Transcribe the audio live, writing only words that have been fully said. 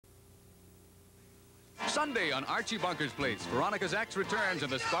Sunday on Archie Bunkers Place, Veronica's ex returns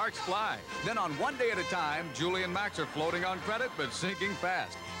and the sparks fly. Then on One Day at a Time, Julie and Max are floating on credit but sinking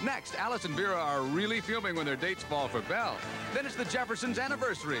fast. Next, Alice and Vera are really fuming when their dates fall for Belle. Then it's the Jeffersons'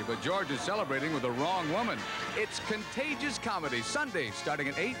 anniversary, but George is celebrating with the wrong woman. It's Contagious Comedy, Sunday, starting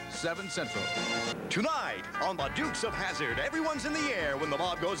at 8, 7 Central. Tonight, on the Dukes of Hazzard, everyone's in the air when the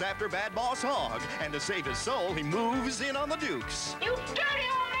mob goes after Bad Boss Hogg. And to save his soul, he moves in on the Dukes. You dirty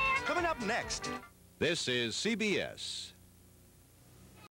old man! Coming up next. This is CBS.